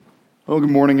Well, good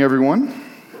morning, everyone.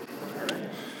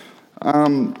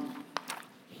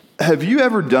 Have you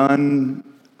ever done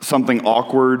something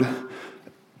awkward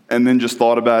and then just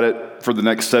thought about it for the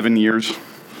next 7 years?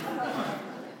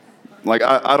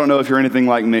 I don't know if you're anything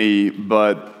like me,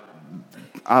 but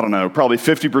I don't know, probably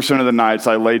 50% of the nights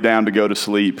I lay down to go to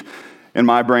sleep, and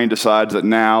my brain decides that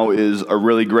now is a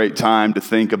really great time to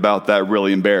think about that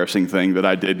really embarrassing thing that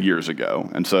I did years ago.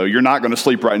 And so you're not going to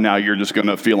sleep right now, you're just going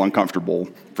to feel uncomfortable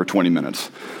for 20 minutes.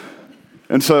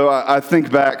 And so I think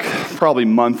back probably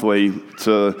monthly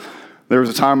to, there was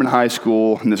a time in high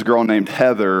school, and this girl named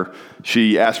Heather,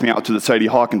 she asked me out to the Sadie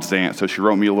Hawkins dance. So she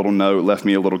wrote me a little note, left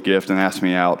me a little gift, and asked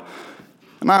me out.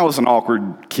 And I was an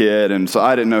awkward kid, and so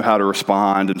I didn't know how to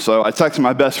respond. And so I texted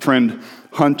my best friend,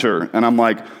 Hunter, and I'm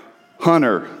like,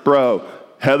 Hunter, bro,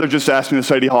 Heather just asked me to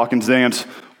Sadie Hawkins dance.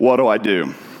 What do I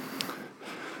do?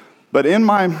 But in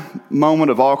my moment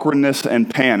of awkwardness and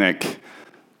panic,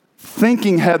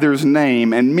 thinking Heather's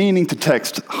name and meaning to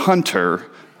text Hunter,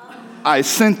 I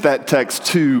sent that text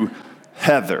to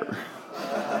Heather.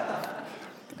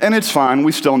 And it's fine.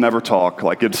 We still never talk.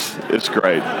 It's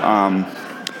great.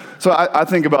 So I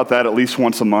think about that at least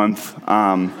once a month.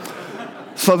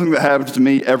 Something that happens to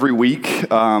me every week.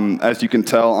 As you can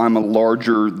tell, I'm a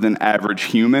larger than average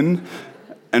human.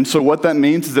 And so what that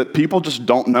means is that people just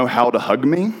don't know how to hug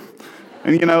me.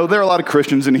 And there are a lot of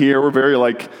Christians in here. We're very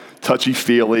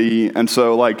touchy-feely. And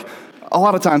so a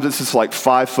lot of times it's this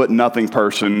 5'0"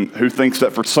 person who thinks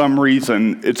that for some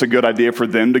reason it's a good idea for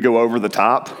them to go over the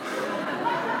top.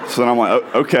 So then I'm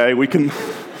like, okay, we can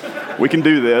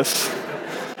do this.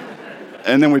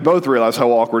 And then we both realize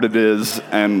how awkward it is,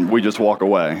 and we just walk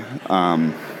away.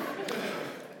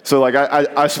 So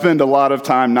I spend a lot of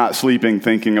time not sleeping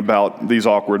thinking about these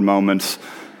awkward moments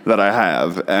that I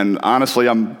have. And honestly,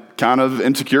 I'm kind of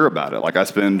insecure about it. I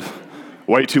spend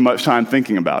way too much time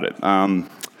thinking about it. And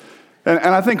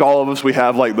I think all of us, we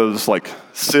have those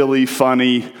silly,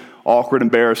 funny, awkward,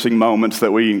 embarrassing moments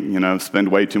that we, spend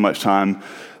way too much time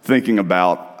thinking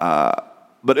about.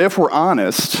 But if we're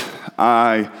honest,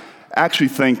 I actually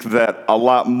think that a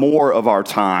lot more of our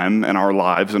time and our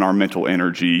lives and our mental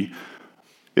energy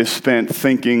is spent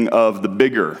thinking of the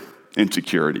bigger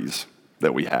insecurities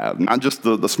that we have. Not just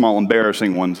the small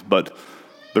embarrassing ones, but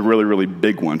the really, really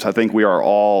big ones. I think we are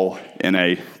all in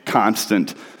a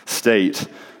constant state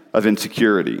of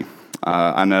insecurity.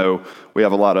 I know we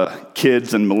have a lot of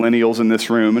kids and millennials in this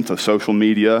room, and so social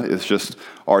media is just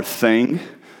our thing.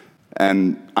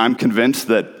 And I'm convinced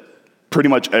that pretty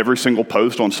much every single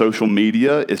post on social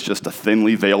media is just a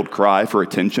thinly veiled cry for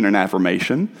attention and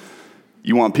affirmation.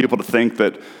 You want people to think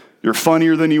that you're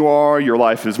funnier than you are, your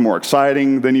life is more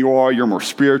exciting than you are, you're more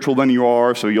spiritual than you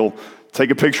are, so you'll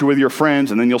take a picture with your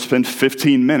friends and then you'll spend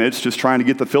 15 minutes just trying to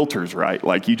get the filters right.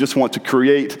 You just want to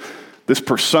create this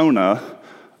persona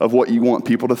of what you want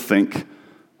people to think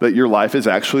that your life is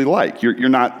actually like. You're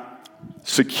not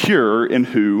secure in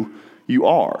who you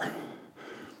are.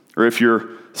 Or if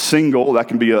you're single, that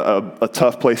can be a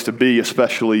tough place to be,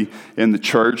 especially in the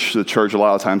church. The church a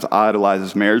lot of times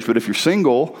idolizes marriage, but if you're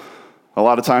single, a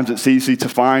lot of times it's easy to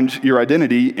find your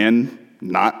identity in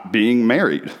not being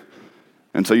married.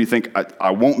 And so you think,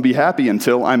 I won't be happy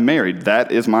until I'm married.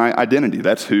 That is my identity.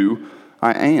 That's who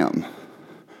I am.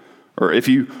 Or if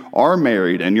you are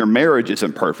married and your marriage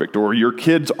isn't perfect, or your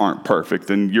kids aren't perfect,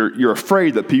 then you're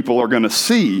afraid that people are going to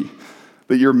see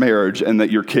that your marriage and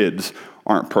that your kids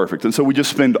aren't perfect. And so we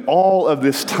just spend all of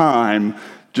this time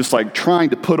just trying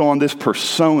to put on this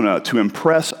persona to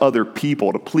impress other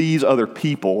people, to please other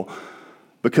people,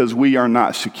 because we are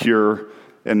not secure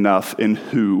enough in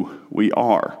who we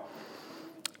are.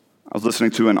 I was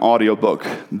listening to an audiobook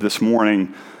this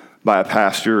morning by a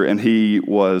pastor, and he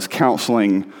was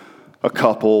counseling a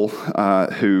couple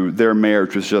who their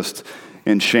marriage was just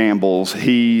in shambles.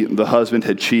 The husband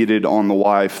had cheated on the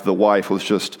wife. The wife was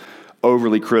just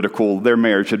overly critical. Their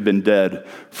marriage had been dead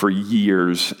for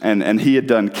years. And he had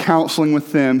done counseling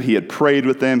with them. He had prayed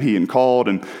with them. He had called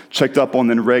and checked up on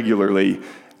them regularly.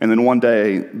 And then one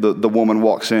day, the woman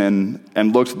walks in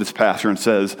and looks at this pastor and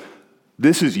says,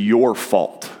 "This is your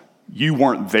fault. You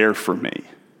weren't there for me."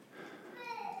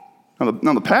 Now,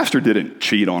 the pastor didn't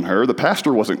cheat on her. The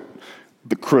pastor wasn't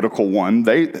the critical one.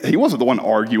 He wasn't the one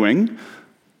arguing.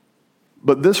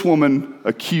 But this woman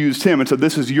accused him and said,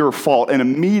 "This is your fault." And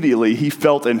immediately he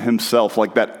felt in himself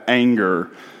that anger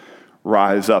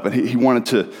rise up. And he wanted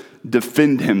to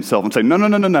defend himself and say,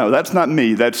 no, that's not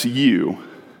me, that's you.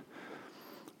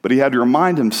 But he had to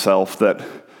remind himself that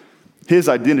his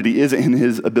identity isn't in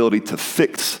his ability to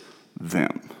fix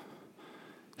them.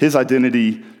 His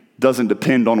identity doesn't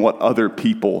depend on what other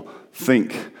people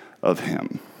think of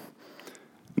him.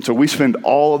 And so we spend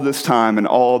all of this time and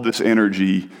all of this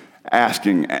energy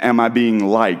asking, am I being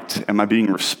liked? Am I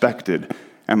being respected?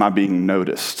 Am I being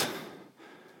noticed?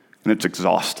 And it's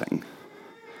exhausting.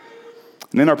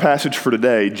 And in our passage for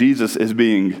today, Jesus is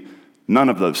being none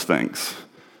of those things.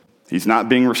 He's not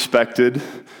being respected.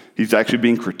 He's actually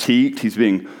being critiqued. He's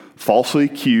being falsely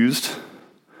accused.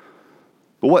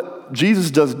 But what Jesus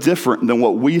does different than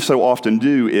what we so often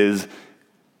do is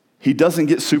he doesn't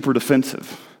get super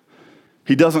defensive.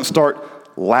 He doesn't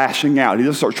start lashing out. He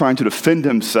doesn't start trying to defend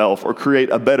himself or create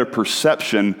a better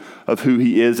perception of who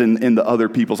he is in the other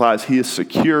people's eyes. He is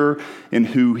secure in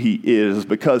who he is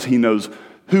because he knows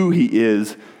who he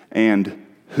is and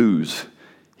whose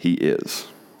he is.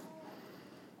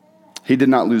 He did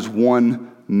not lose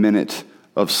 1 minute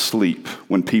of sleep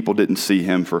when people didn't see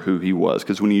him for who he was.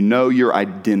 Because when you know your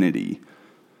identity,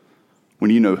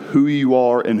 when you know who you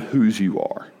are and whose you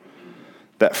are,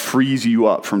 that frees you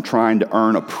up from trying to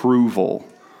earn approval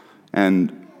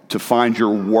and to find your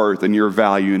worth and your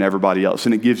value in everybody else.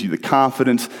 And it gives you the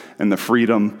confidence and the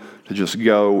freedom to just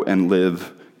go and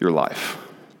live your life.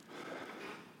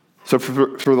 So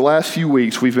for the last few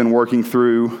weeks, we've been working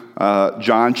through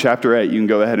John chapter 8. You can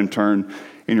go ahead and turn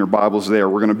in your Bibles there.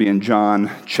 We're going to be in John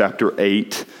chapter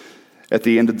 8 at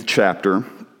the end of the chapter.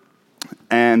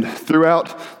 And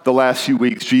throughout the last few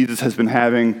weeks, Jesus has been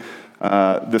having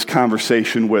this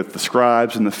conversation with the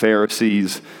scribes and the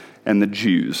Pharisees and the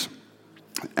Jews.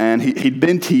 And he'd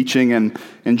been teaching, and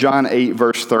in John 8,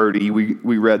 verse 30,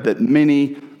 we read that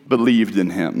many believed in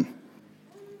him.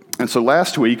 And so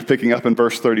last week, picking up in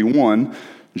verse 31,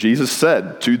 Jesus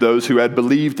said to those who had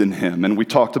believed in him, and we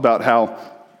talked about how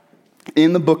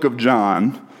in the book of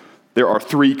John, there are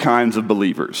 3 kinds of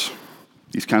believers,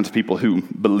 these kinds of people who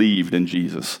believed in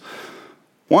Jesus.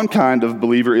 One kind of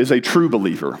believer is a true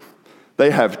believer.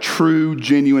 They have true,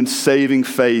 genuine, saving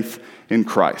faith in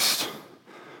Christ.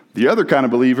 The other kind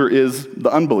of believer is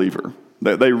the unbeliever.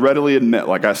 They readily admit,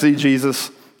 like, I see Jesus,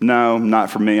 no,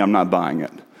 not for me, I'm not buying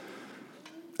it.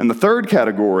 And the third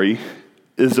category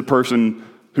is the person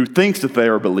who thinks that they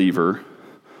are a believer,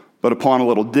 but upon a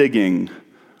little digging,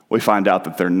 we find out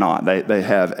that they're not. They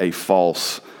have a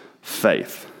false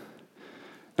faith.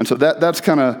 And so that's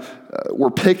kind of, we're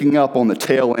picking up on the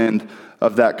tail end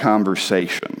of that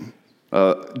conversation.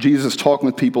 Jesus is talking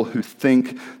with people who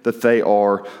think that they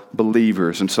are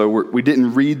believers. And so we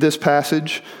didn't read this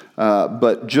passage,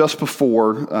 but just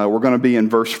before, we're going to be in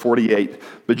verse 48,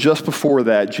 but just before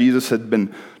that, Jesus had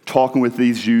been talking with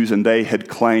these Jews, and they had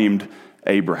claimed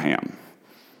Abraham.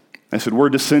 They said, we're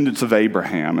descendants of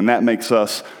Abraham, and that makes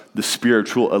us the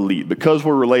spiritual elite. Because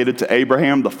we're related to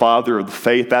Abraham, the father of the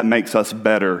faith, that makes us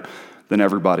better than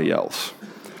everybody else.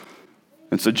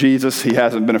 And so Jesus, he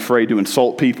hasn't been afraid to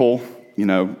insult people,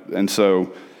 and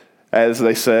so as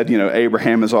they said,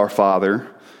 Abraham is our father.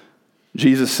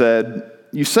 Jesus said,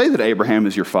 you say that Abraham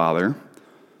is your father,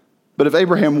 but if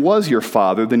Abraham was your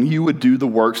father, then you would do the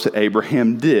works that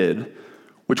Abraham did,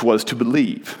 which was to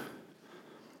believe.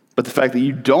 But the fact that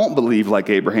you don't believe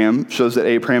like Abraham shows that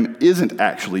Abraham isn't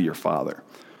actually your father.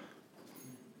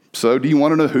 So do you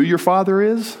want to know who your father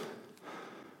is?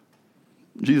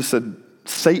 Jesus said,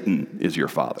 Satan is your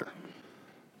father.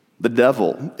 The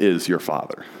devil is your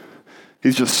father.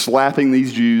 He's just slapping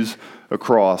these Jews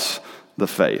across the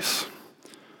face.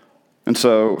 And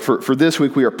so for this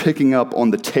week, we are picking up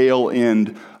on the tail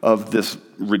end of this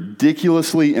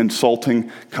ridiculously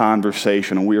insulting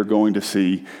conversation, and we are going to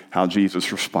see how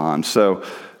Jesus responds. So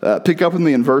pick up with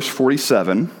me in verse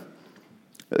 47.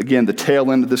 Again, the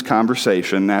tail end of this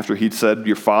conversation, after he'd said,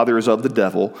 your father is of the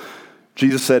devil,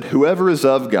 Jesus said, whoever is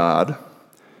of God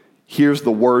hears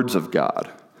the words of God.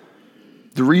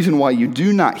 The reason why you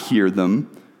do not hear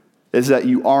them is that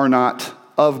you are not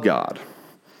of God.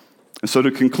 And so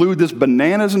to conclude this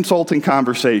bananas insulting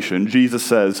conversation, Jesus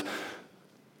says,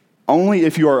 only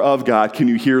if you are of God can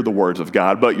you hear the words of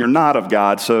God, but you're not of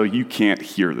God, so you can't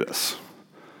hear this.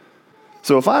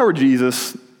 So if I were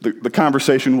Jesus, the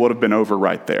conversation would have been over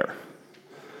right there.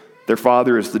 Their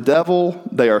father is the devil.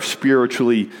 They are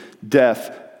spiritually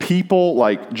deaf people.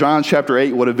 Like John chapter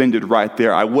 8 would have ended right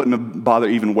there. I wouldn't have bothered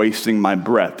even wasting my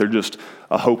breath. They're just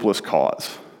a hopeless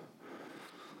cause.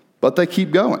 But they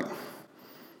keep going.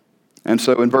 And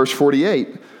so in verse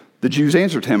 48, the Jews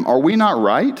answered him, are we not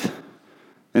right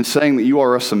in saying that you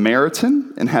are a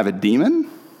Samaritan and have a demon?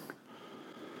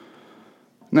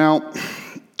 Now,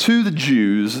 to the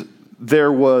Jews,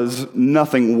 there was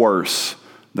nothing worse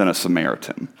than a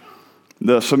Samaritan.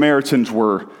 The Samaritans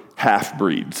were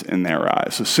half-breeds in their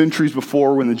eyes. So centuries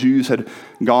before, when the Jews had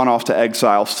gone off to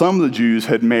exile, some of the Jews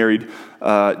had married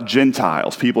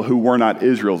Gentiles, people who were not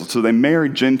Israelites. So they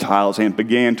married Gentiles and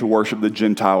began to worship the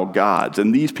Gentile gods.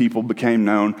 And these people became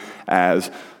known as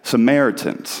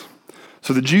Samaritans.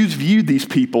 So the Jews viewed these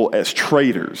people as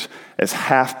traitors, as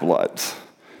half-bloods.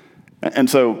 And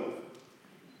so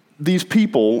these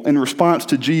people, in response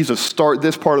to Jesus, start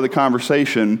this part of the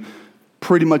conversation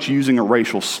pretty much using a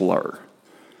racial slur.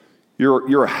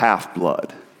 You're a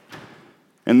half-blood.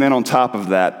 And then on top of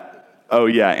that, oh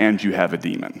yeah, and you have a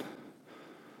demon.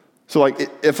 So like,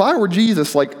 if I were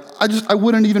Jesus, like, I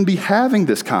wouldn't even be having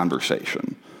this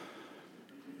conversation.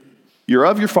 You're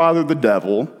of your father, the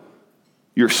devil.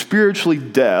 You're spiritually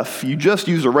deaf. You just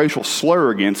used a racial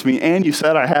slur against me, and you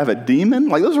said I have a demon?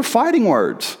 Like, those are fighting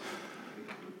words.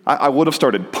 I would have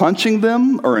started punching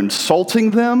them or insulting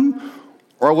them,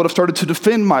 or I would have started to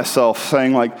defend myself,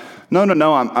 saying like,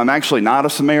 no, I'm actually not a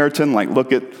Samaritan. Like,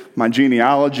 look at my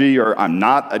genealogy, or I'm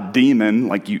not a demon,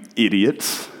 like, you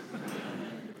idiots.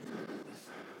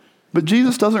 But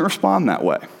Jesus doesn't respond that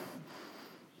way.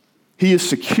 He is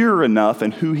secure enough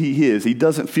in who he is. He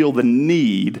doesn't feel the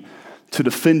need to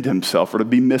defend himself or to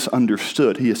be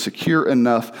misunderstood. He is secure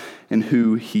enough in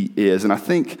who he is. And I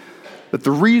think that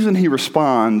the reason he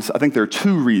responds, I think there are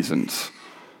two reasons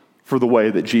for the way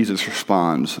that Jesus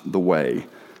responds the way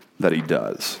that he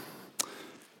does.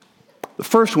 The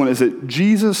first one is that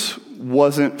Jesus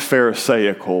wasn't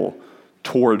Pharisaical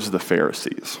towards the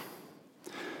Pharisees.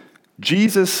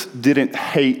 Jesus didn't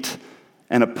hate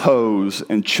and oppose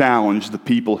and challenge the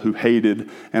people who hated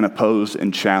and opposed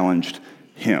and challenged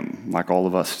him, like all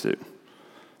of us do.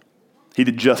 He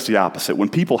did just the opposite. When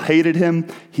people hated him,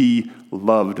 he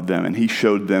loved them and he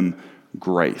showed them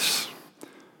grace.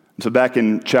 So back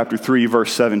in chapter 3,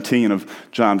 verse 17 of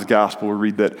John's gospel, we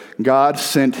read that God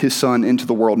sent his son into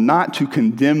the world not to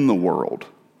condemn the world,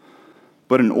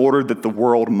 but in order that the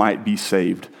world might be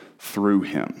saved through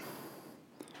him.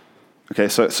 Okay,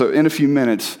 so in a few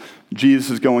minutes,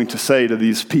 Jesus is going to say to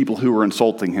these people who are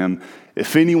insulting him,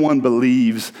 if anyone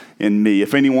believes in me,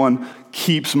 if anyone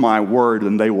keeps my word,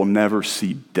 then they will never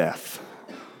see death,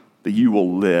 that you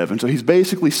will live. And so he's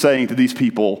basically saying to these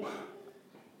people,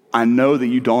 I know that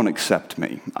you don't accept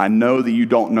me. I know that you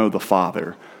don't know the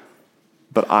Father,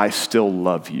 but I still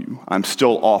love you. I'm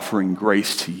still offering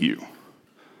grace to you.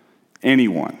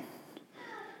 Anyone,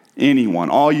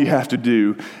 all you have to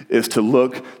do is to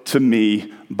look to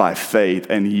me by faith,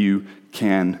 and you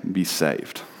can be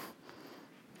saved.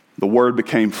 The Word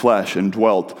became flesh and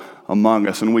dwelt among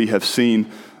us, and we have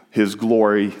seen his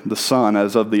glory, the Son,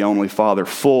 as of the only Father,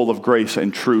 full of grace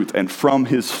and truth, and from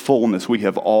his fullness we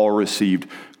have all received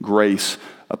grace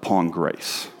upon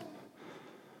grace.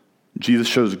 Jesus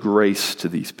shows grace to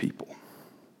these people.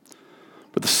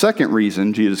 But the second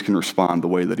reason Jesus can respond the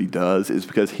way that he does is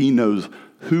because he knows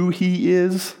who he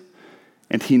is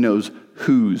and he knows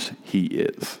whose he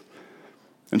is.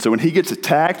 And so when he gets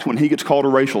attacked, when he gets called a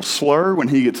racial slur, when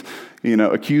he gets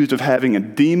accused of having a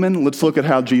demon, let's look at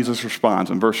how Jesus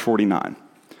responds in verse 49.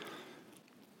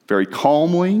 Very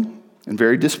calmly and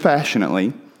very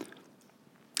dispassionately,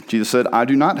 Jesus said, I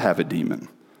do not have a demon,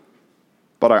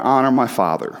 but I honor my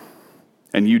Father,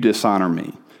 and you dishonor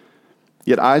me.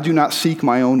 Yet I do not seek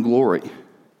my own glory.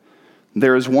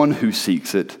 There is one who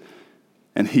seeks it,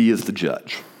 and he is the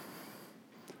judge.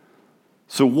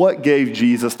 So what gave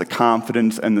Jesus the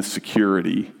confidence and the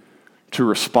security to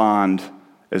respond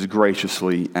as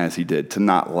graciously as he did, to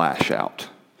not lash out,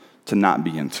 to not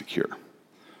be insecure?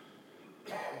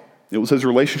 It was his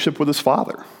relationship with his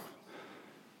Father.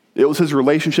 It was his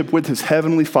relationship with his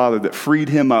heavenly Father that freed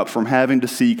him up from having to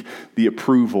seek the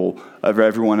approval of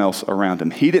everyone else around him.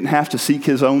 He didn't have to seek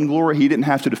his own glory. He didn't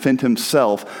have to defend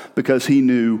himself because he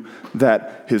knew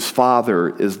that his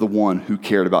Father is the one who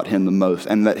cared about him the most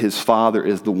and that his Father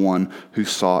is the one who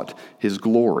sought his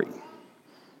glory.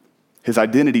 His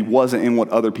identity wasn't in what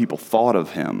other people thought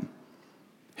of him.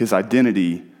 His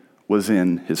identity was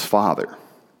in his Father.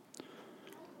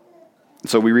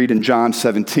 So we read in John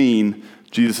 17,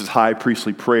 Jesus' high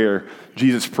priestly prayer,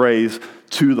 Jesus prays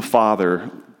to the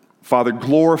Father, Father,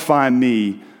 glorify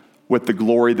me with the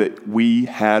glory that we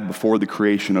had before the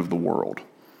creation of the world.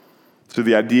 So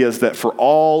the idea is that for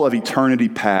all of eternity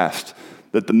past,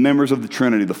 that the members of the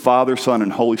Trinity, the Father, Son,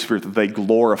 and Holy Spirit, that they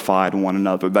glorified one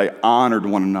another, they honored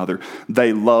one another,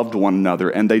 they loved one another,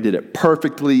 and they did it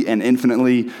perfectly and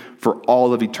infinitely for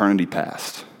all of eternity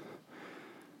past.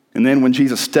 And then when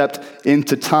Jesus stepped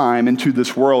into time, into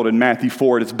this world in Matthew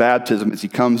 4 at his baptism, as he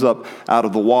comes up out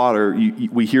of the water,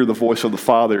 we hear the voice of the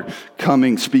Father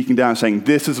coming, speaking down, saying,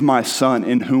 this is my Son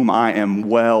in whom I am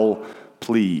well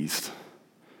pleased.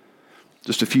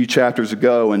 Just a few chapters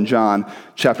ago in John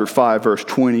chapter 5, verse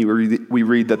 20, we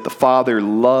read that the Father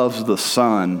loves the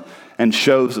Son and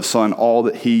shows the Son all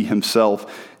that he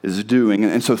himself is doing.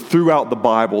 And so throughout the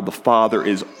Bible, the Father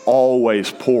is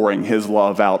always pouring his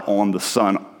love out on the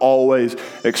Son, always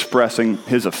expressing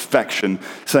his affection,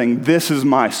 saying, "This is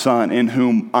my Son in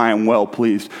whom I am well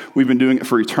pleased." We've been doing it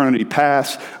for eternity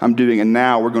past. I'm doing it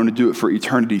now. We're going to do it for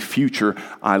eternity future.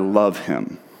 I love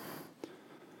him.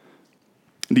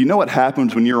 Do you know what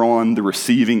happens when you're on the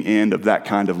receiving end of that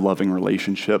kind of loving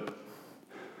relationship?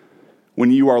 When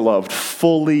you are loved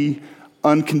fully,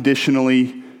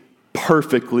 unconditionally,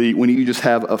 perfectly, when you just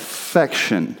have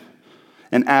affection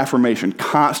and affirmation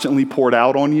constantly poured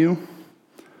out on you,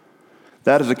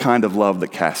 that is a kind of love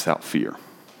that casts out fear.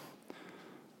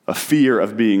 A fear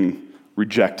of being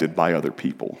rejected by other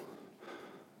people.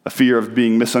 A fear of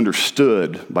being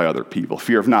misunderstood by other people,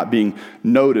 fear of not being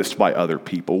noticed by other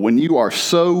people. When you are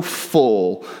so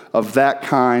full of that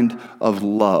kind of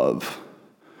love,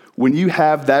 when you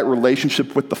have that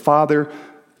relationship with the Father,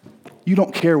 you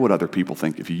don't care what other people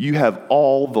think of you. You have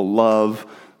all the love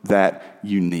that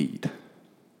you need.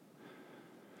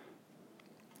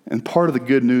 And part of the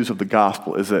good news of the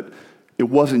gospel is that it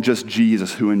wasn't just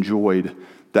Jesus who enjoyed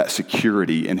that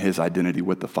security in his identity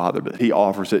with the Father, but he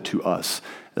offers it to us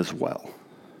as well.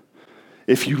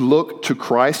 If you look to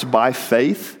Christ by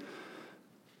faith,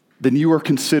 then you are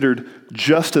considered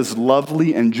just as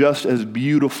lovely and just as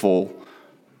beautiful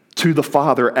to the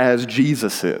Father as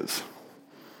Jesus is.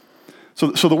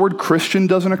 So the word Christian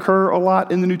doesn't occur a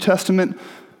lot in the New Testament.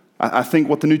 I think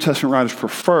what the New Testament writers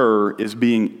prefer is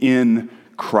being in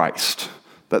Christ.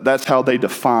 That's how they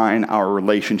define our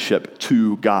relationship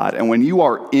to God. And when you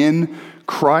are in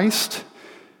Christ,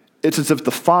 it's as if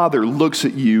the Father looks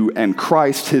at you and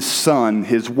Christ, his Son,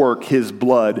 his work, his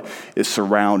blood is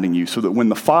surrounding you. So that when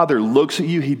the Father looks at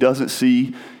you, he doesn't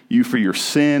see you for your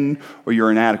sin or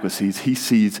your inadequacies. He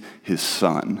sees his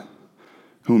Son,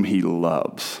 whom he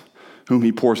loves, whom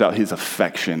he pours out his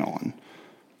affection on.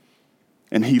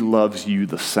 And he loves you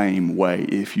the same way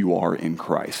if you are in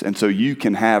Christ. And so you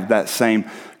can have that same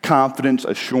confidence,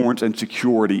 assurance, and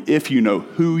security if you know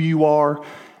who you are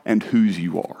and whose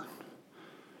you are.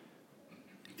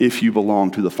 If you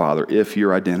belong to the Father, if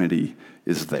your identity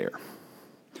is there.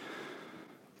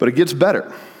 But it gets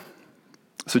better.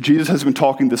 So Jesus has been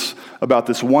talking about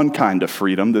this one kind of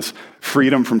freedom, this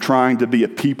freedom from trying to be a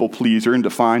people pleaser and to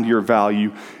find your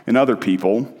value in other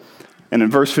people. And in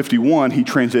verse 51, he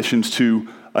transitions to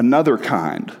another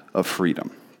kind of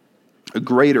freedom, a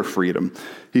greater freedom.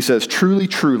 He says, "Truly,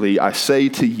 truly, I say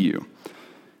to you,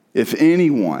 if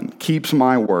anyone keeps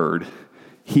my word,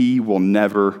 he will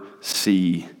never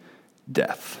see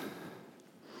death."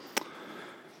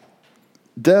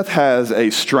 Death has a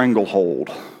stranglehold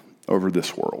over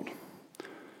this world.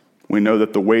 We know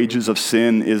that the wages of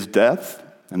sin is death,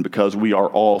 and because we are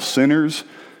all sinners,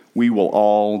 we will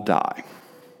all die.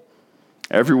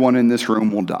 Everyone in this room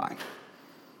will die.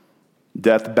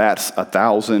 Death bats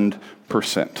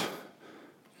 1,000%.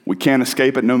 We can't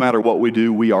escape it no matter what we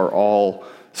do. We are all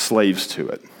slaves to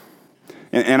it.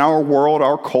 And our world,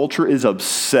 our culture is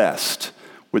obsessed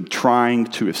with trying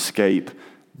to escape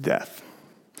death.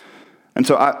 And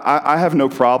so I have no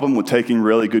problem with taking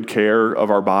really good care of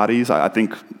our bodies. I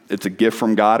think it's a gift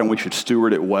from God and we should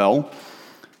steward it well.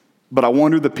 But I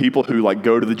wonder the people who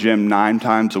go to the gym 9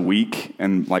 times a week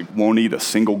and won't eat a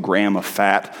single gram of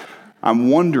fat. I'm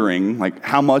wondering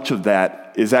how much of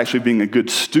that is actually being a good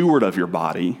steward of your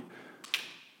body,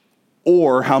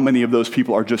 or how many of those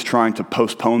people are just trying to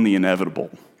postpone the inevitable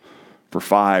for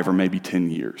 5 or maybe 10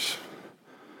 years.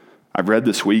 I've read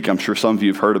this week, I'm sure some of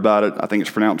you have heard about it. I think it's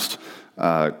pronounced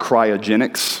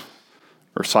cryogenics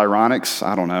or cyronics.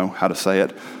 I don't know how to say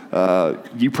it.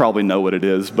 You probably know what it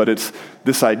is, but it's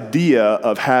this idea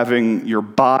of having your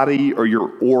body or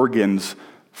your organs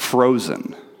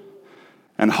frozen.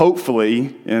 And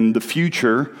hopefully, in the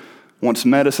future, once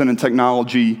medicine and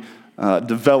technology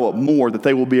develop more, that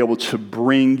they will be able to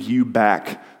bring you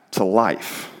back to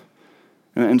life.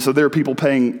 And so there are people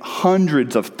paying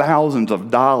hundreds of thousands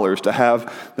of dollars to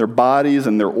have their bodies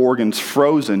and their organs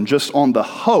frozen just on the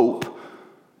hope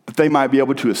that they might be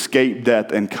able to escape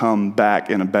death and come back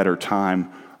in a better time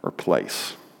or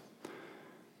place.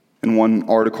 In one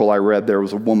article I read, there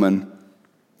was a woman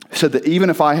who said that even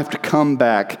if I have to come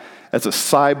back as a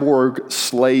cyborg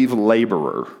slave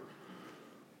laborer,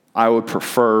 I would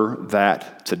prefer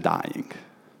that to dying.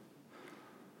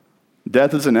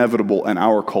 Death is inevitable, and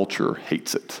our culture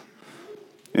hates it.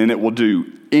 And it will do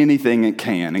anything it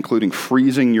can, including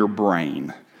freezing your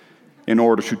brain, in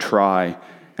order to try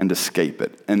and escape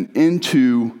it. And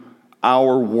into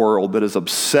our world that is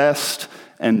obsessed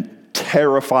and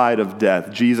terrified of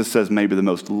death, Jesus says maybe the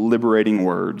most liberating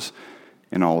words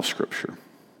in all of Scripture.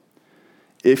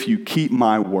 If you keep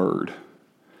my word,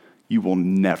 you will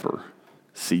never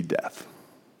see death.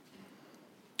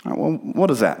 All right, well, what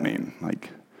does that mean?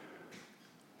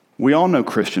 We all know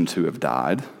Christians who have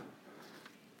died.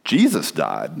 Jesus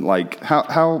died.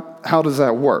 How does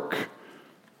that work?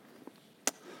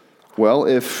 Well,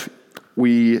 if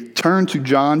we turn to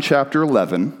John chapter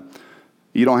 11,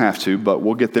 you don't have to, but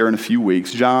we'll get there in a few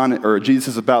weeks. Jesus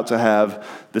is about to have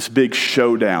this big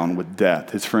showdown with death.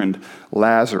 His friend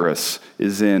Lazarus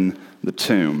is in the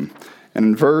tomb. And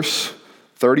in verse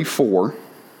 34,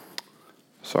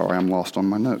 sorry, I'm lost on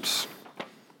my notes.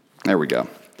 There we go.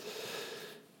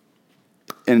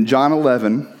 In John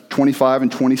 11, 25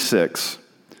 and 26,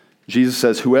 Jesus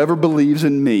says, "Whoever believes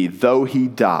in me, though he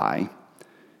die,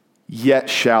 yet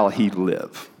shall he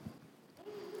live.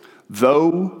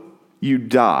 Though you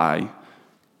die,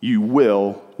 you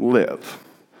will live."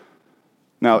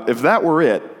 Now, if that were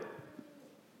it,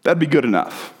 that'd be good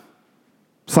enough.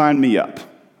 Sign me up.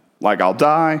 I'll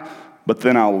die, but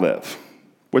then I'll live.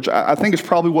 Which I think is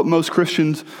probably what most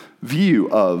Christians view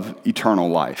of eternal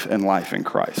life and life in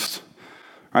Christ.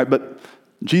 All right, but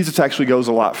Jesus actually goes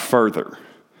a lot further.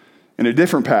 In a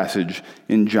different passage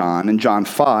in John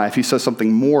 5, he says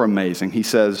something more amazing. He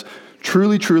says,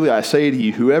 "Truly, truly, I say to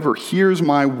you, whoever hears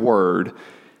my word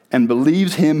and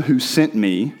believes him who sent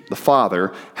me, the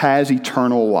Father, has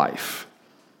eternal life.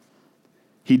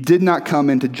 He did not come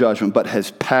into judgment, but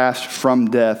has passed from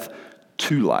death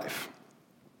to life."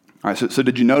 All right, so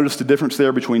did you notice the difference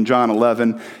there between John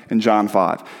 11 and John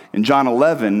 5? In John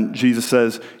 11, Jesus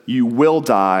says, you will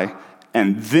die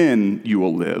and then you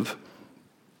will live.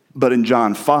 But in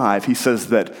John 5, he says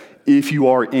that if you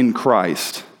are in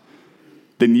Christ,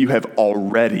 then you have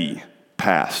already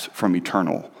passed from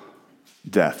eternal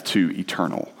death to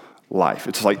eternal life.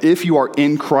 It's like if you are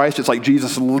in Christ, it's like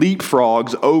Jesus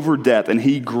leapfrogs over death and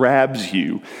he grabs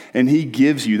you and he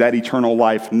gives you that eternal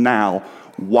life now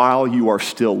while you are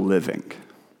still living.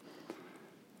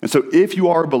 And so if you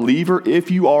are a believer, if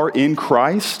you are in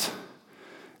Christ,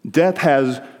 death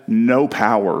has no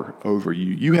power over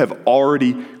you. You have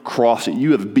already crossed it.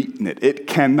 You have beaten it. It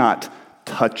cannot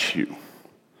touch you.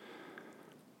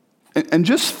 And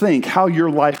just think how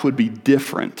your life would be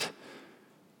different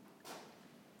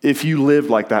if you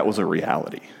lived like that was a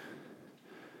reality.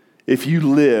 If you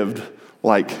lived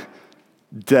like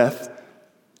death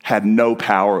had no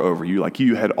power over you, like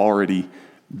you had already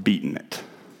beaten it.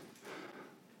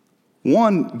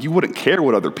 One, you wouldn't care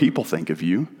what other people think of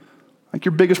you. Like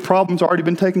your biggest problem's already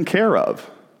been taken care of.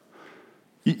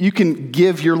 You can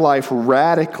give your life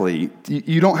radically.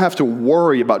 You don't have to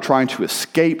worry about trying to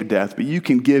escape death, but you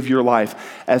can give your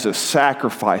life as a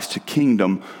sacrifice to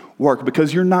kingdom work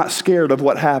because you're not scared of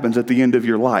what happens at the end of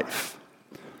your life.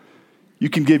 You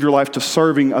can give your life to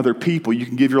serving other people. You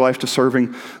can give your life to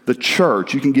serving the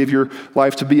church. You can give your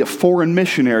life to be a foreign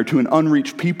missionary to an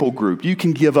unreached people group. You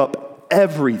can give up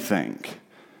everything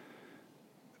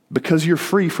because you're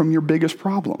free from your biggest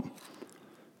problem.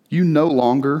 You no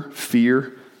longer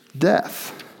fear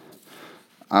death.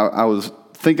 I was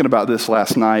thinking about this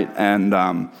last night, and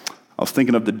I was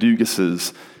thinking of the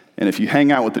Dugases. And if you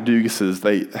hang out with the Dugases,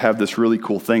 they have this really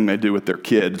cool thing they do with their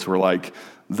kids where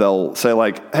they'll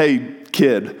say hey,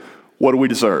 kid, what do we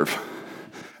deserve?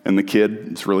 And the kid,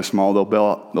 it's really small,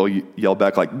 they'll yell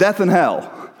back death and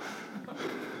hell.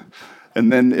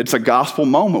 And then it's a gospel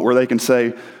moment where they can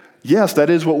say, yes, that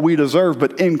is what we deserve,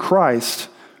 but in Christ,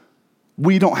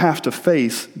 we don't have to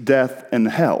face death and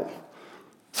hell.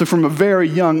 So from a very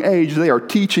young age, they are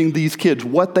teaching these kids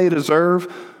what they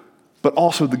deserve, but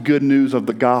also the good news of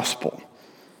the gospel.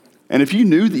 And if you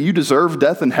knew that you deserved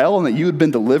death and hell and that you had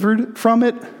been delivered from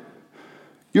it,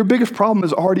 your biggest problem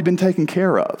has already been taken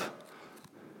care of.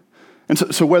 And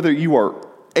so whether you are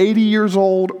 80 years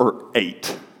old or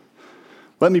 8,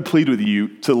 let me plead with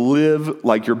you to live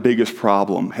like your biggest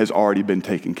problem has already been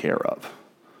taken care of.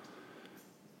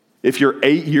 If you're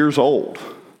 8 years old,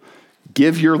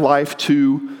 give your life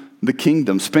to the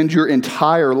kingdom. Spend your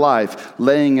entire life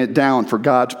laying it down for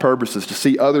God's purposes to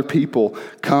see other people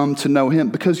come to know him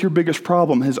because your biggest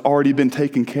problem has already been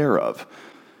taken care of.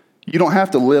 You don't have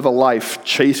to live a life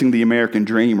chasing the American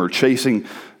dream or chasing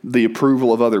the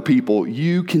approval of other people.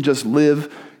 You can just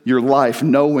live your life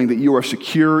knowing that you are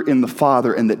secure in the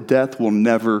Father and that death will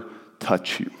never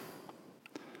touch you.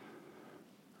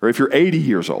 Or if you're 80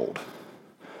 years old,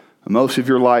 and most of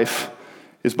your life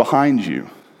is behind you,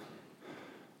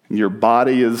 and your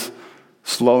body is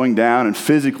slowing down and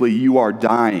physically you are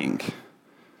dying,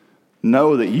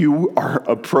 know that you are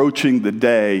approaching the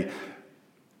day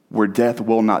where death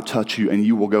will not touch you and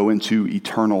you will go into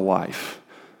eternal life.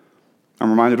 I'm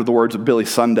reminded of the words of Billy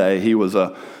Sunday. He was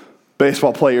a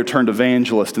baseball player turned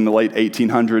evangelist in the late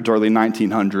 1800s, early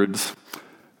 1900s.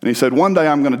 And he said, one day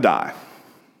I'm going to die,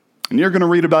 and you're going to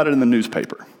read about it in the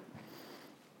newspaper.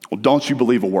 Well, don't you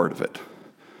believe a word of it.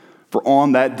 For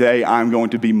on that day, I'm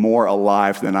going to be more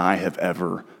alive than I have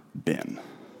ever been.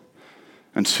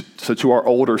 And so to our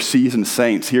older seasoned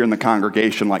saints here in the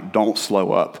congregation, don't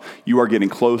slow up. You are getting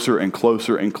closer and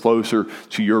closer and closer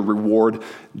to your reward.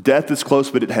 Death is close,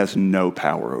 but it has no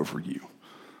power over you.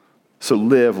 So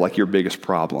live like your biggest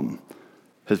problem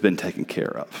has been taken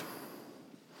care of.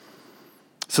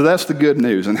 So that's the good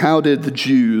news. And how did the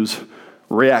Jews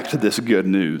react to this good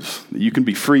news? That you can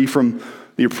be free from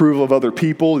the approval of other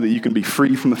people, that you can be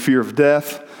free from the fear of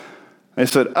death. They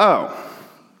said, oh,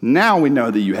 now we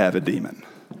know that you have a demon.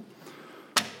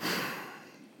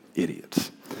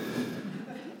 Idiots.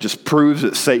 Just proves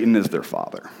that Satan is their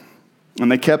father.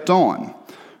 And they kept on.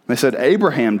 They said,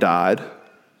 Abraham died,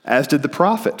 as did the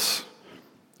prophets.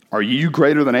 Are you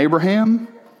greater than Abraham?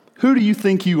 Who do you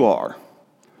think you are?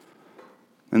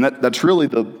 And that's really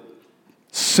the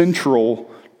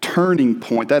central turning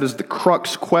point. That is the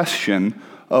crux question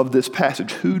of this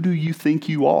passage. Who do you think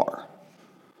you are?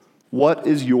 What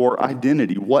is your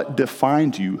identity? What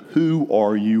defines you? Who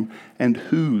are you and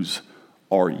whose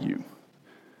are you?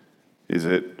 Is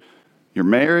it your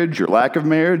marriage, your lack of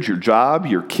marriage, your job,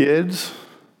 your kids?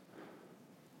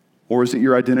 Or is it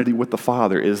your identity with the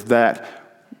Father? Is that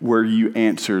where you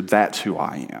answer, that's who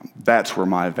I am? That's where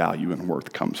my value and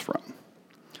worth comes from.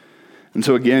 And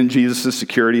so again, Jesus'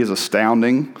 security is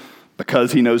astounding.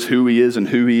 Because he knows who he is and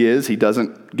who he is, he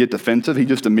doesn't get defensive. He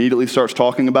just immediately starts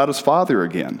talking about his Father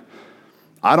again.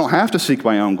 I don't have to seek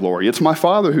my own glory. It's my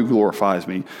Father who glorifies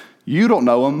me. You don't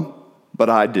know him, but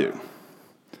I do.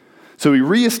 So he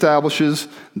reestablishes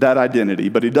that identity,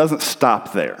 but he doesn't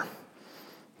stop there.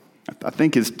 I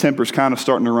think his temper's kind of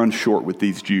starting to run short with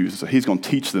these Jews, so he's going to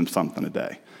teach them something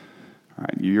today. All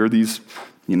right, you're these,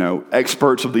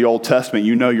 experts of the Old Testament.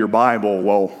 You know your Bible.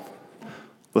 Well,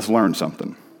 let's learn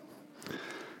something.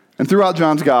 And throughout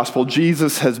John's gospel,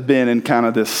 Jesus has been in kind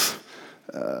of this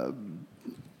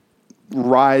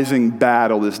rising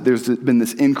battle. There's been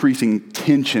this increasing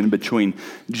tension between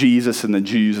Jesus and the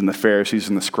Jews and the Pharisees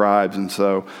and the scribes. And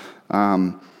so,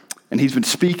 and he's been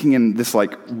speaking in this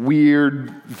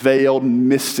weird, veiled,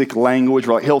 mystic language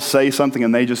where he'll say something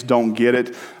and they just don't get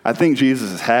it. I think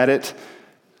Jesus has had it.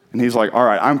 And he's like, all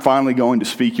right, I'm finally going to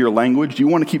speak your language. Do you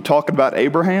want to keep talking about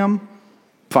Abraham?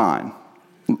 Fine.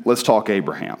 Let's talk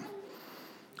Abraham.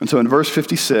 And so in verse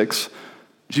 56,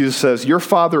 Jesus says, your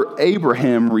father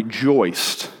Abraham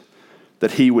rejoiced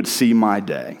that he would see my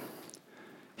day.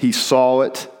 He saw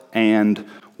it and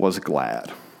was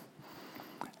glad.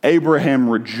 Abraham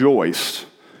rejoiced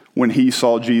when he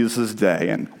saw Jesus' day,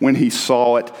 and when he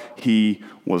saw it, he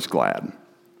was glad.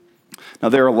 Now,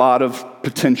 there are a lot of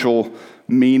potential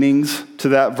meanings to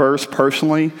that verse.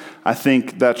 Personally, I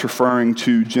think that's referring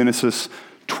to Genesis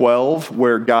 12,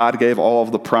 where God gave all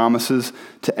of the promises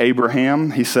to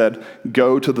Abraham. He said,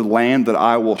 go to the land that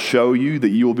I will show you, that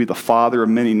you will be the father of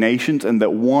many nations, and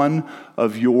that one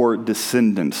of your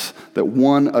descendants, that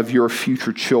one of your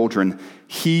future children,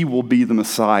 he will be the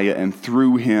Messiah, and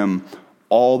through him,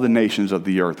 all the nations of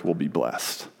the earth will be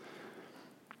blessed.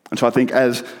 And so I think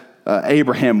as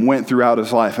Abraham went throughout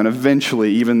his life, and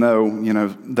eventually, even though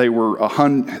they were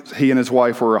he and his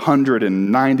wife were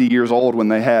 190 years old when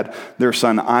they had their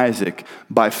son Isaac,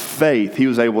 by faith he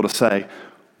was able to say,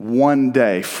 one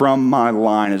day from my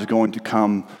line is going to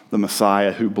come the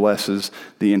Messiah who blesses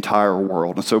the entire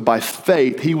world. And so by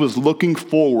faith he was looking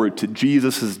forward to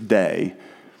Jesus' day,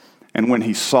 and when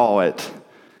he saw it,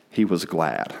 he was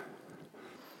glad.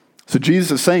 So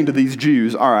Jesus is saying to these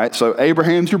Jews, all right, so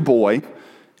Abraham's your boy.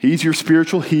 He's your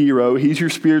spiritual hero. He's your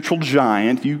spiritual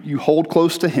giant. You hold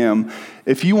close to him.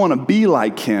 If you want to be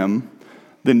like him,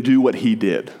 then do what he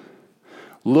did.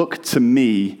 Look to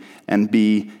me and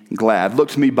be glad. Look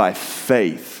to me by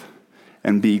faith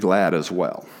and be glad as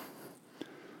well.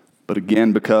 But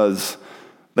again, because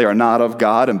they are not of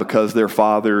God and because their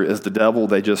father is the devil,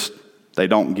 they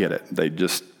don't get it. They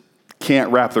just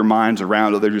can't wrap their minds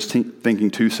around it. They're just thinking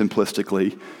too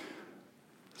simplistically.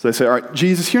 So they say, all right,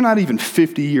 Jesus, you're not even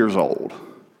 50 years old.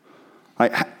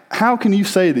 How can you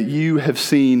say that you have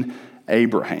seen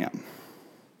Abraham?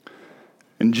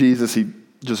 And Jesus, he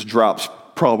just drops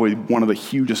probably one of the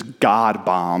hugest God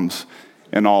bombs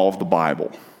in all of the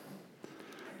Bible.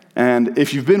 And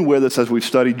if you've been with us as we've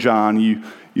studied John,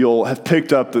 you'll have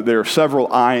picked up that there are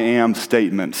several I am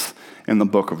statements in the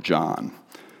book of John.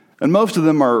 And most of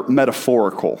them are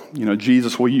metaphorical.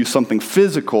 Jesus will use something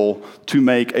physical to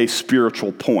make a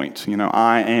spiritual point.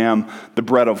 I am the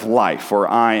bread of life, or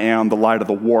I am the light of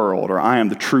the world, or I am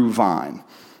the true vine.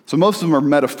 So most of them are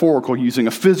metaphorical, using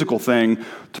a physical thing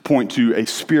to point to a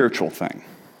spiritual thing.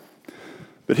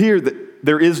 But here,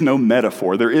 there is no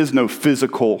metaphor. There is no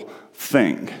physical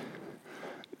thing.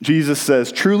 Jesus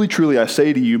says, "Truly, truly, I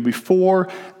say to you, before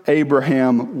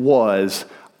Abraham was,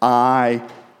 I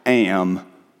am,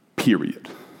 period."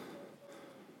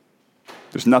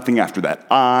 There's nothing after that.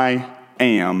 I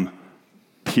am,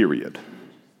 period.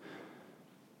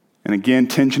 And again,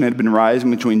 tension had been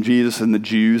rising between Jesus and the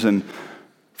Jews, and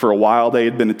for a while they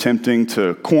had been attempting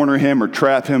to corner him or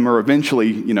trap him or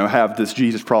eventually, have this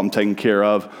Jesus problem taken care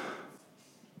of.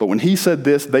 But when he said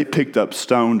this, they picked up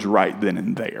stones right then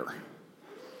and there.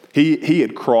 He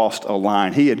had crossed a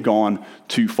line. He had gone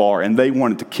too far, and they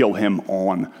wanted to kill him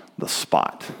on the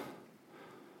spot.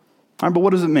 All right, but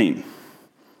what does it mean?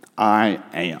 I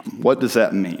am. What does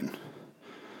that mean?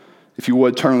 If you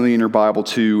would, turn in your Bible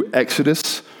to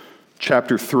Exodus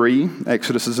chapter 3.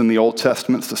 Exodus is in the Old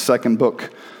Testament. It's the second book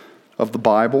of the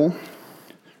Bible,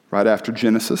 right after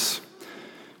Genesis.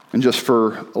 And just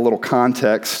for a little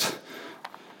context,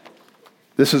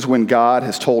 this is when God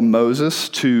has told Moses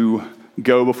to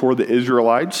go before the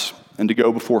Israelites and to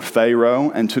go before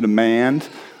Pharaoh and to demand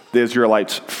the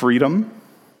Israelites' freedom.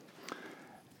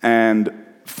 And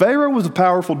Pharaoh was a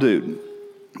powerful dude,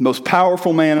 most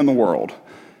powerful man in the world.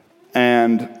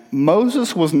 And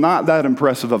Moses was not that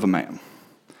impressive of a man.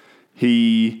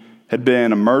 He had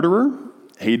been a murderer.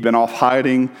 He'd been off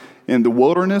hiding in the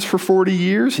wilderness for 40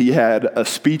 years. He had a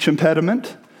speech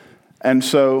impediment. And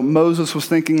so Moses was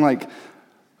thinking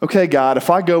okay, God,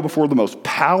 if I go before the most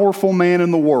powerful man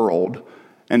in the world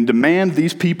and demand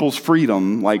these people's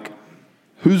freedom,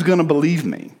 who's going to believe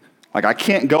me? I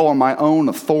can't go on my own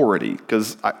authority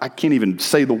because I can't even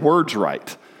say the words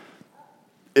right.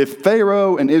 If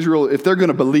Pharaoh and Israel, if they're going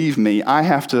to believe me, I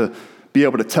have to be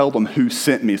able to tell them who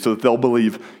sent me so that they'll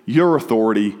believe your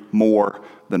authority more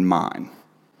than mine.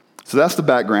 So that's the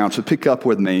background. So pick up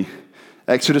with me.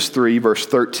 Exodus 3, verse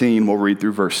 13, we'll read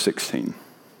through verse 16.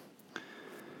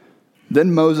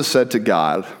 Then Moses said to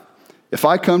God, "If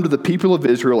I come to the people of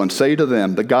Israel and say to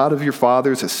them, 'The God of your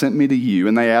fathers has sent me to you,'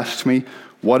 and they ask me,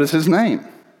 'What is his name?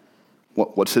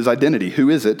 What's his identity? Who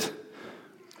is it?'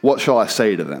 What shall I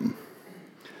say to them?"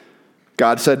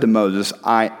 God said to Moses,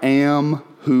 "I am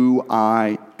who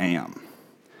I am."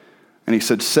 And he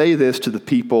said, "Say this to the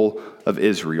people of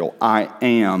Israel, 'I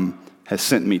am has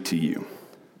sent me to you.'"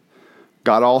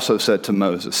 God also said to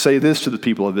Moses, "Say this to the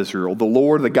people of Israel, 'The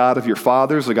Lord, the God of your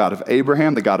fathers, the God of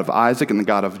Abraham, the God of Isaac, and the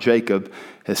God of Jacob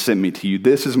has sent me to you.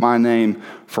 This is my name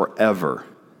forever.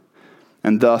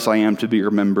 And thus I am to be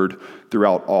remembered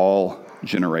throughout all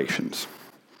generations."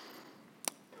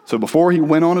 So before he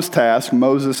went on his task,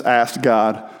 Moses asked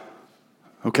God,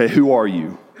 "Okay, who are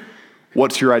you?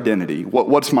 What's your identity?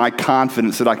 What's my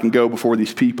confidence that I can go before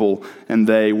these people and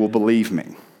they will believe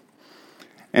me?"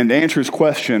 And to answer his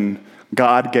question,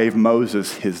 God gave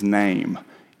Moses his name,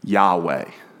 Yahweh,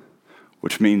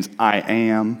 which means I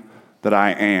am that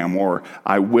I am, or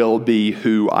I will be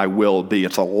who I will be.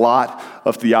 It's a lot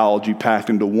of theology packed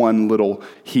into one little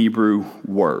Hebrew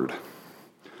word.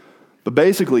 But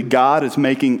basically, God is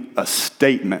making a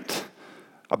statement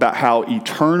about how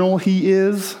eternal he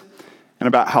is and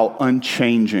about how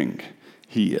unchanging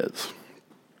he is.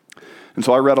 And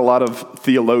so I read a lot of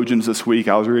theologians this week.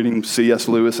 I was reading C.S.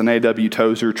 Lewis and A.W.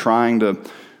 Tozer, trying to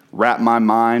wrap my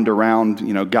mind around,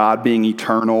 God being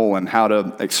eternal and how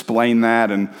to explain that.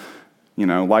 And,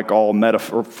 like all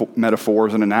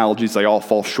metaphors and analogies, they all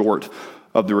fall short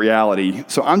of the reality.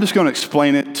 So I'm just going to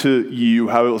explain it to you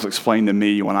how it was explained to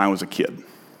me when I was a kid.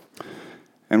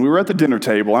 And we were at the dinner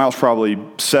table, and I was probably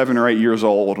 7 or 8 years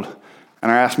old.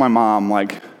 And I asked my mom,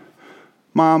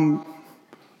 "Mom,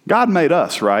 God made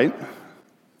us, right?"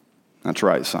 "That's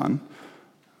right, son."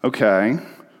 "Okay,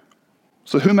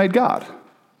 so who made God?"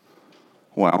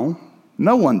 "Well,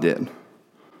 no one did."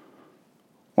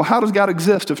 "Well, how does God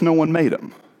exist if no one made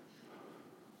him?"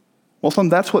 "Well, son,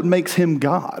 that's what makes him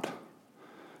God.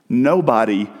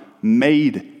 Nobody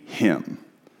made him.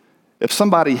 If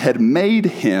somebody had made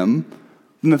him,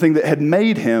 then the thing that had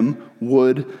made him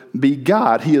would be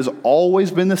God. He has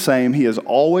always been the same. He has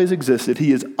always existed.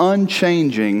 He is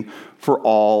unchanging for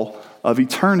all of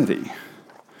eternity.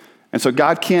 And so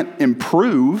God can't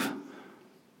improve,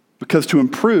 because to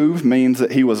improve means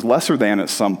that he was lesser than at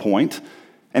some point,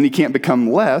 and he can't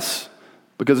become less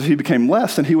Because if he became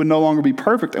less, then he would no longer be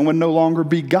perfect and would no longer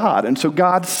be God. And so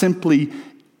God simply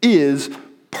is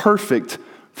perfect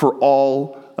for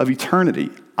all of eternity.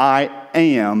 I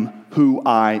am who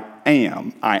I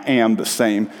am. I am the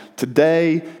same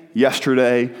today,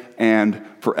 yesterday, and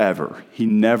forever. He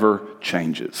never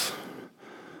changes.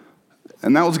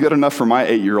 And that was good enough for my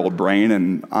 8-year-old brain,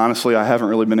 and honestly, I haven't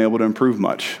really been able to improve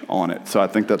much on it. So I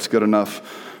think that's good enough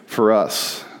for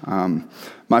us.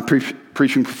 My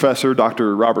preaching professor,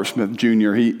 Dr. Robert Smith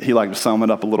Jr., he liked to sum it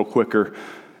up a little quicker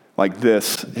like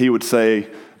this. He would say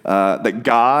that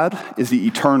God is the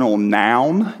eternal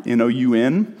noun,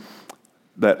 N-O-U-N,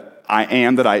 that I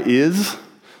am that I is,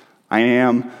 I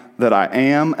am that I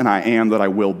am, and I am that I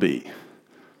will be.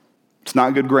 It's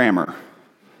not good grammar,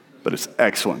 but it's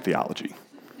excellent theology.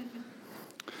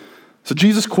 So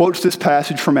Jesus quotes this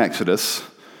passage from Exodus,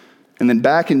 and then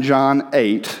back in John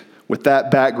 8, with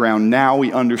that background, now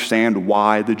we understand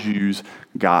why the Jews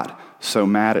got so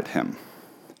mad at him.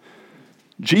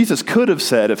 Jesus could have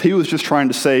said, if he was just trying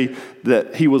to say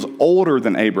that he was older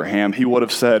than Abraham, he would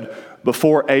have said,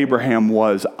 before Abraham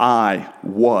was, I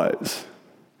was.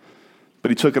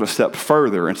 But he took it a step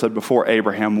further and said, before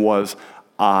Abraham was,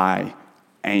 I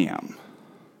am.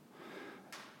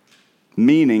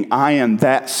 Meaning, I am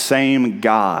that same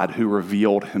God who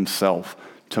revealed himself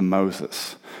to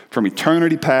Moses. From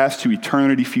eternity past to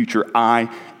eternity future, I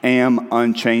am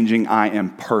unchanging, I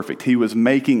am perfect. He was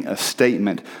making a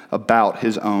statement about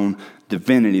his own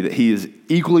divinity, that he is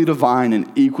equally divine and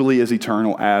equally as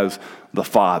eternal as the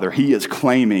Father. He is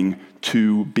claiming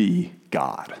to be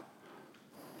God.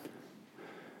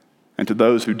 And to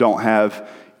those who don't have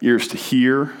ears to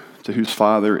hear, to whose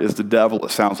father is the devil,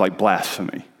 it sounds like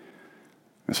blasphemy.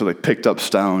 And so they picked up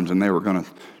stones and they were going to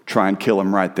try and kill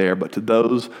him right there. But to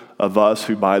those of us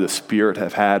who by the Spirit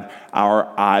have had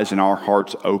our eyes and our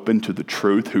hearts open to the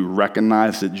truth, who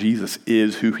recognize that Jesus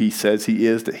is who he says he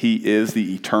is, that he is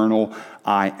the eternal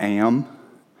I am,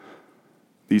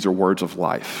 these are words of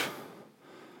life.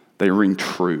 They ring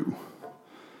true,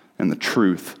 and the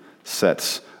truth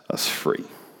sets us free.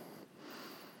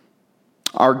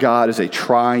 Our God is a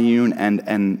triune and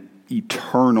an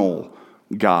eternal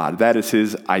God. That is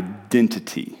his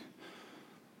identity.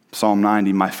 Psalm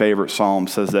 90, my favorite psalm,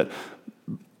 says that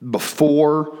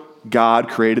before God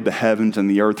created the heavens and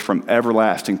the earth, from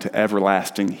everlasting to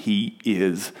everlasting, he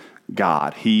is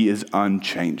God. He is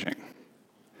unchanging.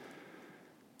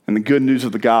 And the good news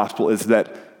of the gospel is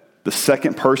that the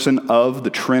second person of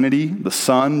the Trinity, the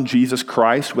Son, Jesus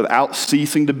Christ, without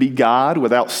ceasing to be God,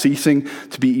 without ceasing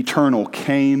to be eternal,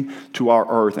 came to our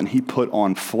earth and he put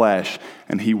on flesh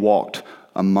and he walked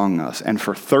among us. And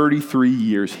for 33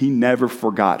 years, he never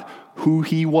forgot who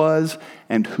he was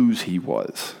and whose he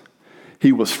was.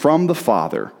 He was from the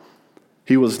Father.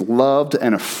 He was loved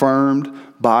and affirmed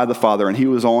by the Father, and he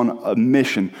was on a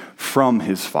mission from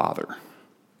his Father.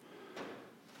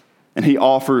 And he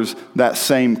offers that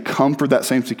same comfort, that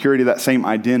same security, that same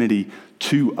identity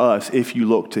to us if you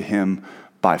look to him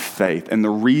by faith. And the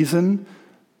reason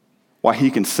why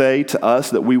he can say to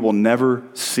us that we will never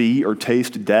see or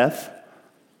taste death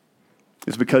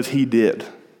is because he did.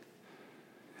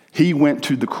 He went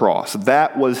to the cross.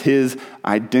 That was his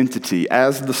identity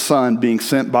as the Son being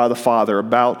sent by the Father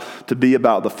about to be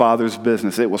about the Father's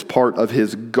business. It was part of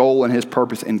his goal and his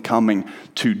purpose in coming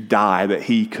to die, that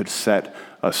he could set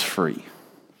us free.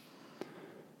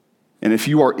 And if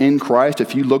you are in Christ,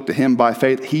 if you look to him by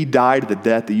faith, he died the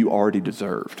death that you already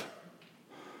deserved.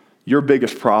 Your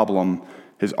biggest problem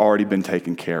has already been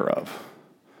taken care of.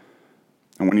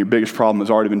 And when your biggest problem has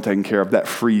already been taken care of, that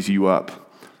frees you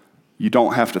up. You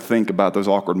don't have to think about those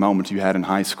awkward moments you had in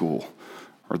high school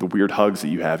or the weird hugs that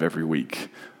you have every week.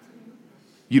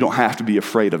 You don't have to be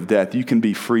afraid of death. You can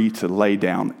be free to lay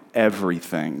down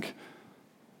everything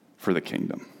for the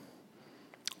kingdom.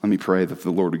 Let me pray that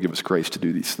the Lord would give us grace to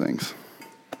do these things.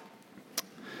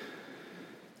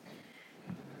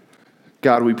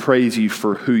 God, we praise you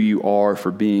for who you are,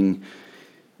 for being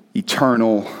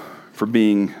eternal, for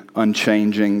being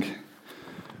unchanging.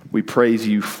 We praise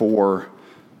you for,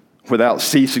 without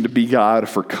ceasing to be God,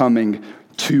 for coming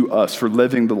to us, for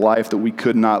living the life that we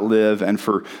could not live, and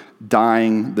for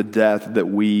dying the death that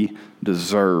we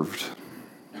deserved.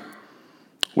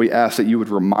 We ask that you would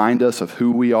remind us of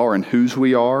who we are and whose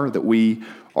we are, that we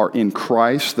are in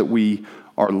Christ, that we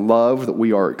are loved, that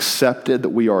we are accepted, that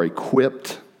we are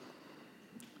equipped,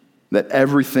 that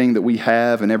everything that we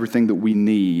have and everything that we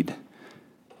need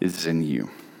is in you.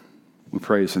 We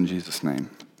pray this in Jesus' name.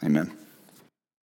 Amen.